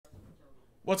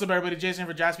What's up, everybody? Jason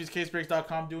for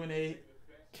JaspysCaseBreaks.com doing a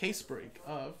case break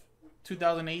of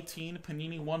 2018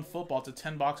 Panini 1 football. It's a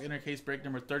 10-box inner case break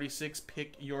number 36.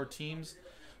 Pick your teams.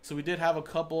 So we did have a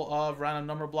couple of random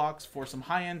number blocks for some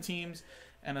high-end teams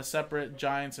and a separate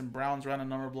Giants and Browns random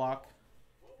number block.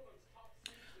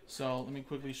 So let me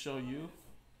quickly show you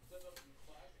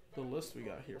the list we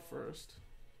got here first.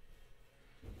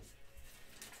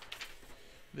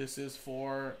 This is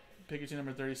for pick your team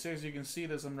number 36. You can see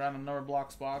there's some random number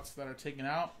block spots that are taken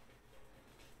out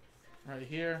right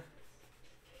here.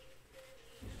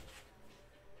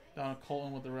 Down at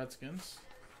Colton with the Redskins.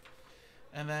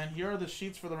 And then here are the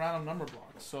sheets for the random number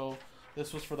blocks. So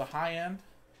this was for the high end.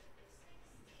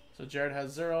 So Jared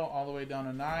has 0 all the way down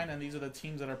to 9. And these are the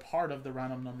teams that are part of the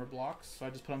random number blocks. So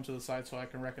I just put them to the side so I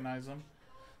can recognize them.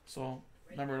 So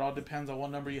remember, it all depends on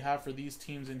what number you have for these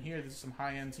teams in here. These are some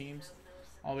high end teams.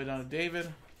 All the way down to David.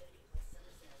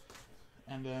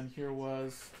 And then here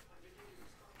was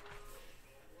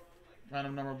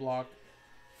random number block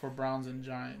for Browns and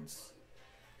Giants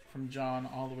from John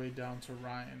all the way down to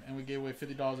Ryan. And we gave away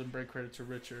 $50 in break credit to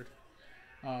Richard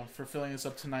for filling this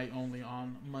up tonight only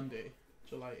on Monday,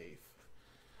 July 8th.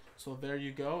 So there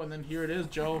you go. And then here it is.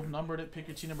 Joe numbered it. Pick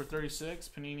your team number 36.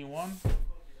 Panini 1.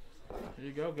 There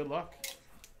you go. Good luck.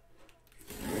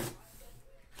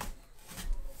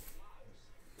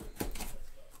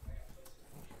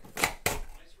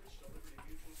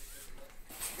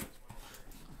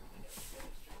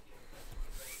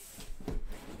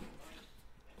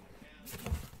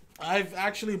 I've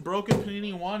actually broken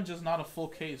Panini 1, just not a full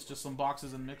case, just some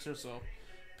boxes and mixer, so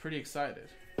pretty excited.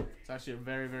 It's actually a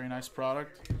very, very nice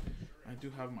product. I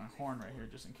do have my horn right here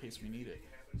just in case we need it.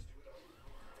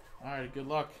 Alright, good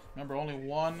luck. Remember, only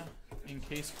one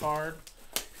in-case card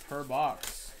per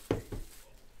box.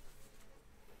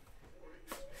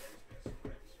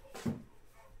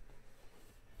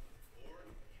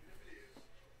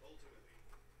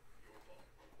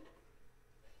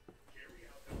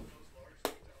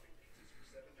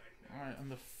 Alright,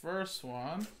 and the first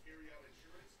one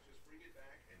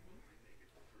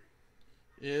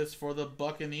is for the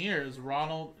Buccaneers,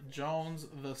 Ronald Jones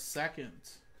II.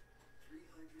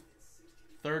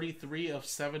 33 of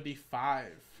 75.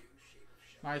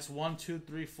 Nice 1, 2,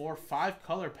 3, 4, 5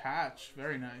 color patch.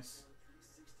 Very nice.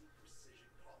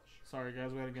 Sorry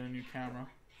guys, we gotta get a new camera.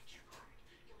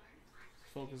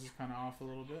 Focus is kind of off a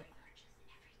little bit.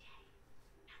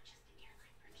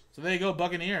 So there you go,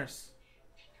 Buccaneers.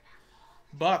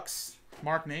 Bucks,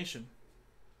 Mark Nation.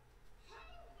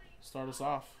 Start us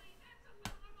off.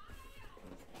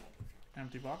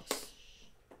 Empty box.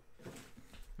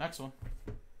 Next one.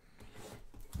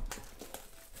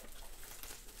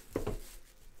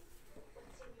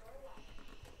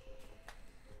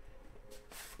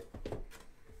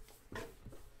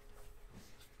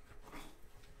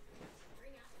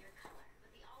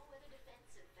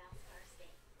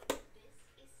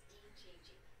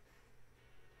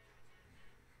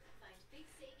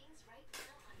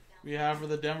 We have for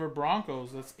the Denver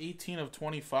Broncos, that's 18 of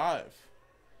 25.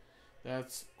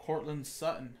 That's Cortland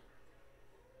Sutton.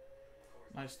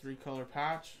 Nice 3-color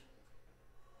patch.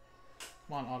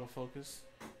 Come on, autofocus.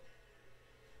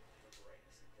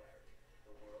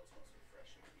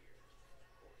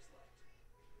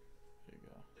 There you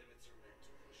go.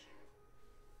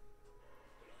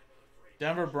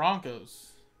 Denver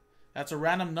Broncos. That's a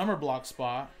random number block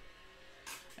spot.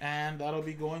 And that'll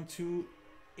be going to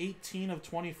 18 of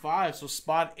 25. So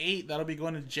spot 8, that'll be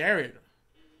going to Jared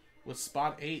with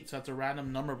spot 8. So that's a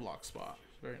random number block spot.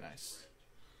 Very nice.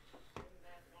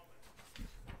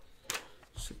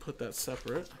 Should put that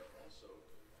separate.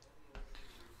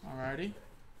 Alrighty.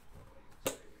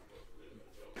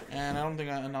 And I don't think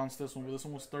I announced this one, but this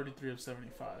one was 33 of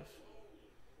 75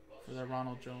 for that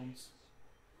Ronald Jones.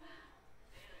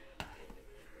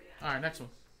 Alright, next one.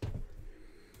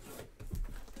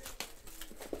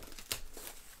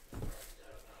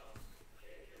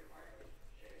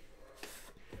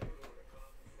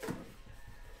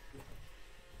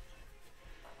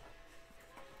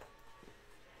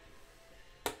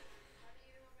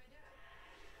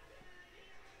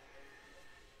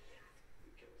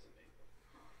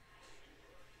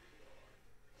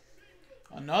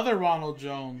 Another Ronald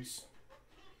Jones.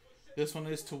 This one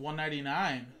is to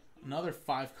 199. Another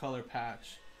 5-color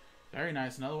patch. Very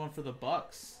nice. Another one for the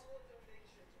Bucks.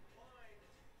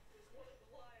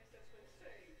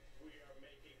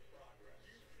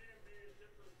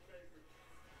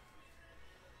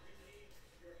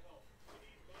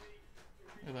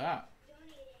 Look at that.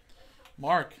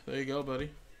 Mark, there you go, buddy.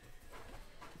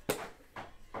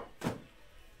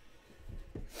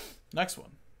 Next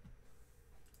one.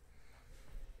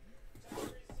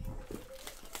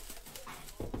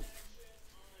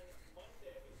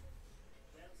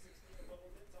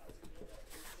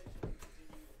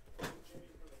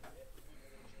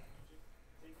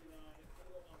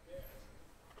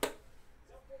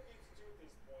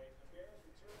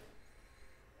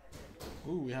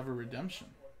 Ooh, we have a redemption.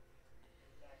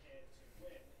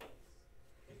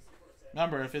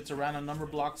 Remember, if it's a random number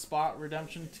block spot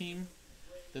redemption team,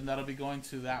 then that'll be going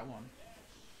to that one.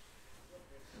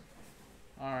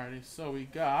 Alrighty, so we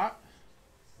got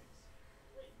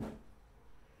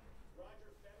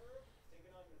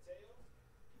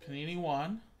Panini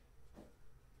 1,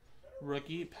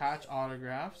 rookie patch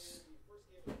autographs,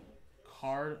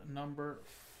 card number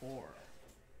 4.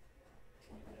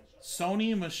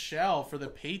 Sony Michel for the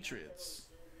Patriots.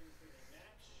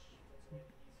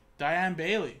 Diane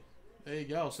Bailey. There you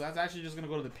go. So that's actually just going to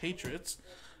go to the Patriots.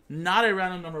 Not a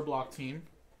random number block team.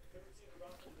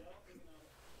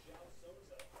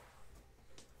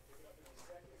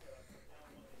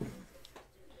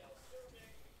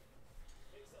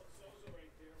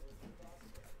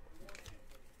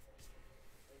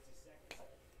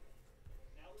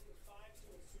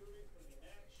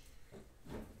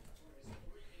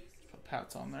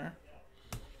 Pat's on there.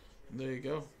 There you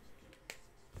go.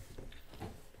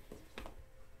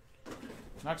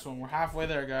 Next one. We're halfway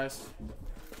there, guys.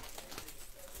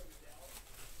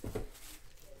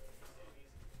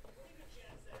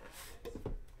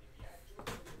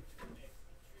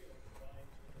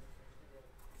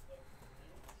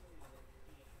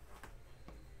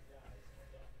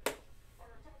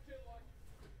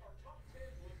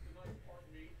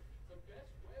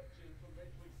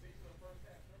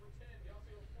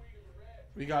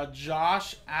 We got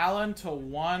Josh Allen to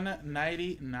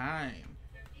 199.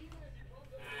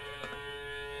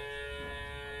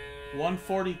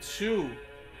 142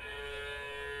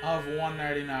 of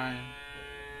 199.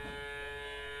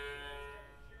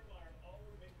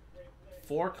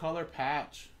 4-color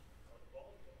patch.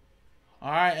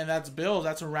 Alright, and that's Bills.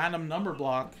 That's a random number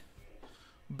block.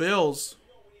 Bills.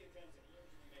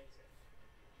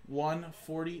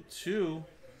 142.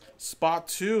 Spot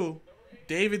 2.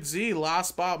 David Z. Last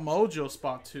spot mojo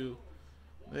spot 2.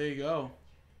 There you go.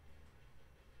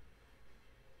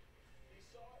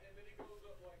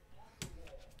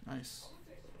 Nice.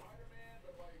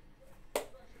 I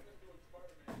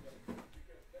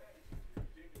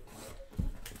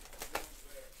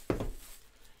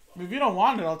mean, if you don't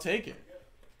want it, I'll take it.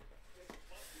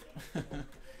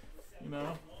 You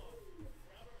know?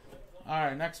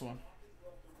 Alright, next one.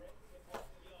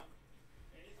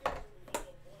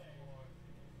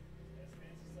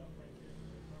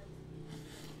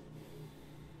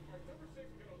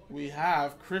 We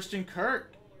have Christian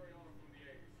Kirk.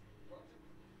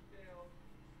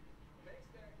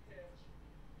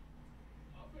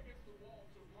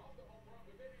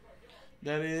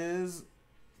 That is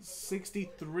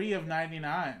 63 of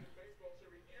 99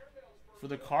 for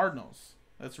the Cardinals.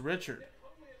 That's Richard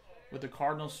with the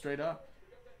Cardinals straight up.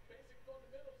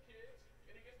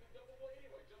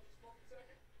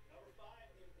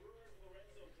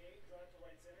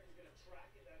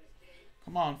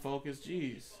 Come on, focus.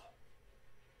 Jeez.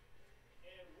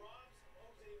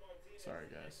 Sorry,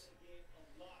 guys.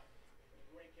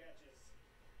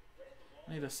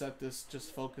 I need to set this,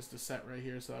 just focus the set right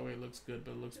here so that way it looks good,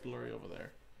 but it looks blurry over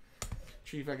there.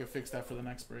 See if I can fix that for the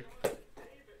next break.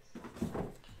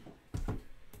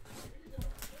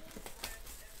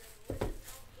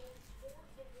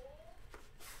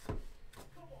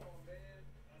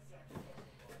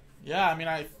 Yeah, I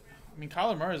mean,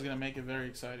 Kyler Murray is going to make it very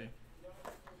exciting.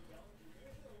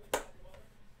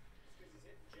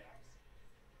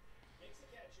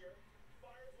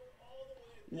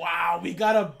 Wow, we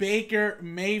got a Baker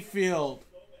Mayfield.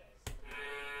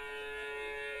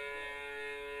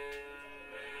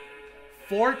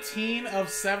 14 of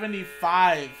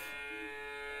 75.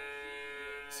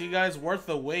 See, guys, worth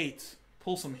the wait.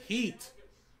 Pull some heat.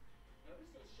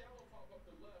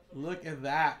 Look at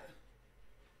that.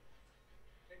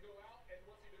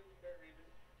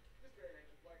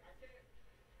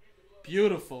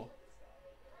 Beautiful.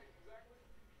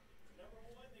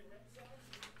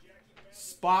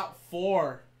 Spot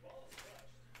 4.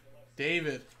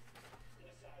 David.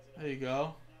 There you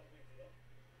go.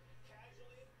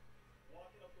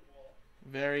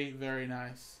 Very, very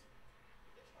nice.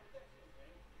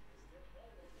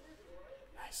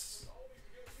 Nice.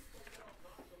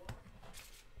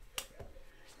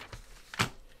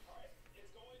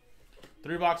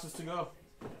 Three boxes to go.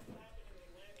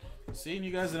 See,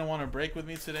 you guys didn't want to break with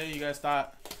me today. You guys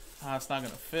thought, it's not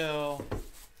going to fill.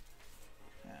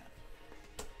 Yeah.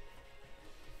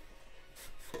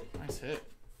 Nice hit.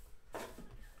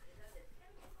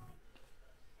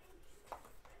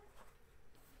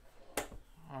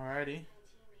 Alrighty.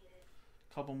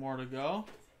 Couple more to go.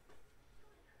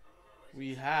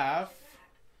 We have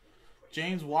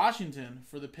James Washington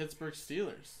for the Pittsburgh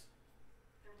Steelers.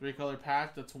 3-color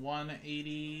pack. That's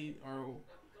 180 or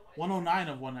 109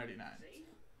 of 199.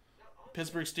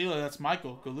 Pittsburgh Steelers. That's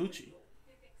Michael Gallucci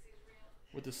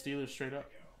with the Steelers straight up.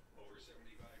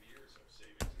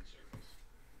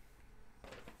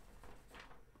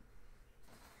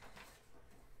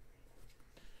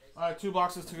 All right, 2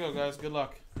 boxes to go, guys. Good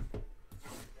luck.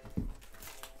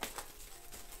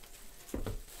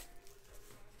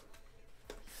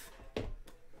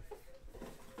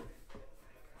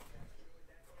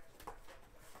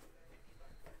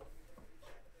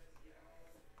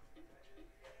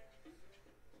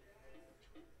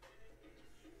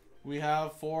 We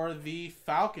have for the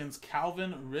Falcons,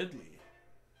 Calvin Ridley.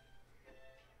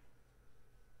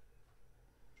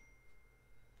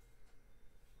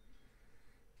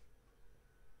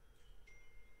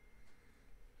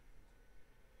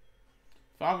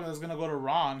 Falcon is going to go to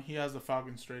Ron. He has the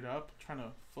Falcon straight up. I'm trying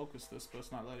to focus this, but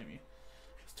it's not letting me.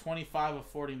 It's 25 of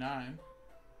 49.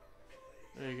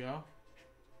 There you go.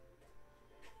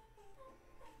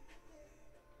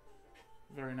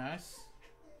 Very nice.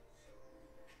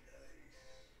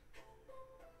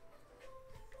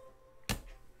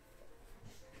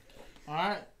 All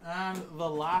right, and the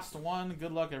last one.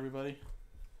 Good luck, everybody.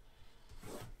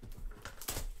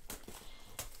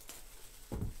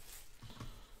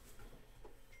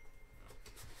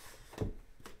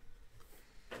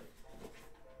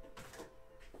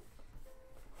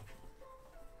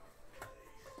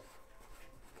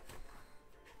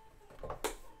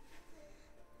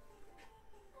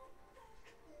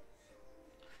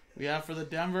 We have for the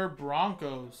Denver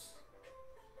Broncos,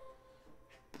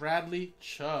 Bradley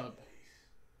Chubb.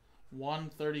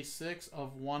 136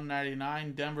 of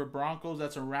 199. Denver Broncos.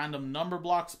 That's a random number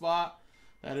block spot.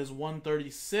 That is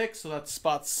 136, so that's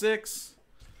spot 6.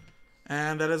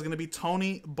 And that is going to be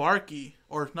Tony Barkey.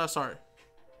 Or, no, sorry.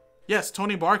 Yes,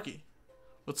 Tony Barkey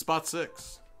with spot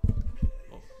 6.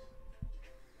 Oh.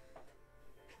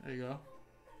 There you go.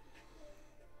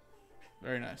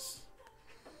 Very nice.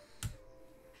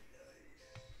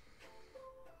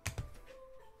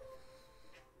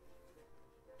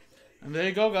 And there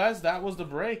you go, guys. That was the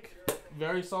break.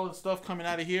 Very solid stuff coming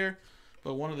out of here.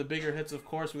 But one of the bigger hits, of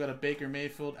course, we got a Baker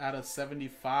Mayfield out of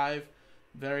 75.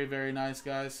 Very, very nice,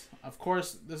 guys. Of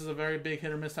course, this is a very big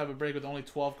hit or miss type of break with only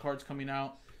 12 cards coming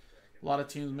out. A lot of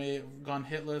teams may have gone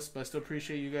hitless, but I still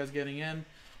appreciate you guys getting in.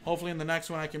 Hopefully in the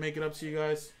next one I can make it up to you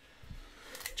guys.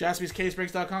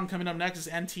 JaspysCaseBreaks.com. Coming up next is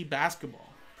NT Basketball.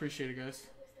 Appreciate it, guys.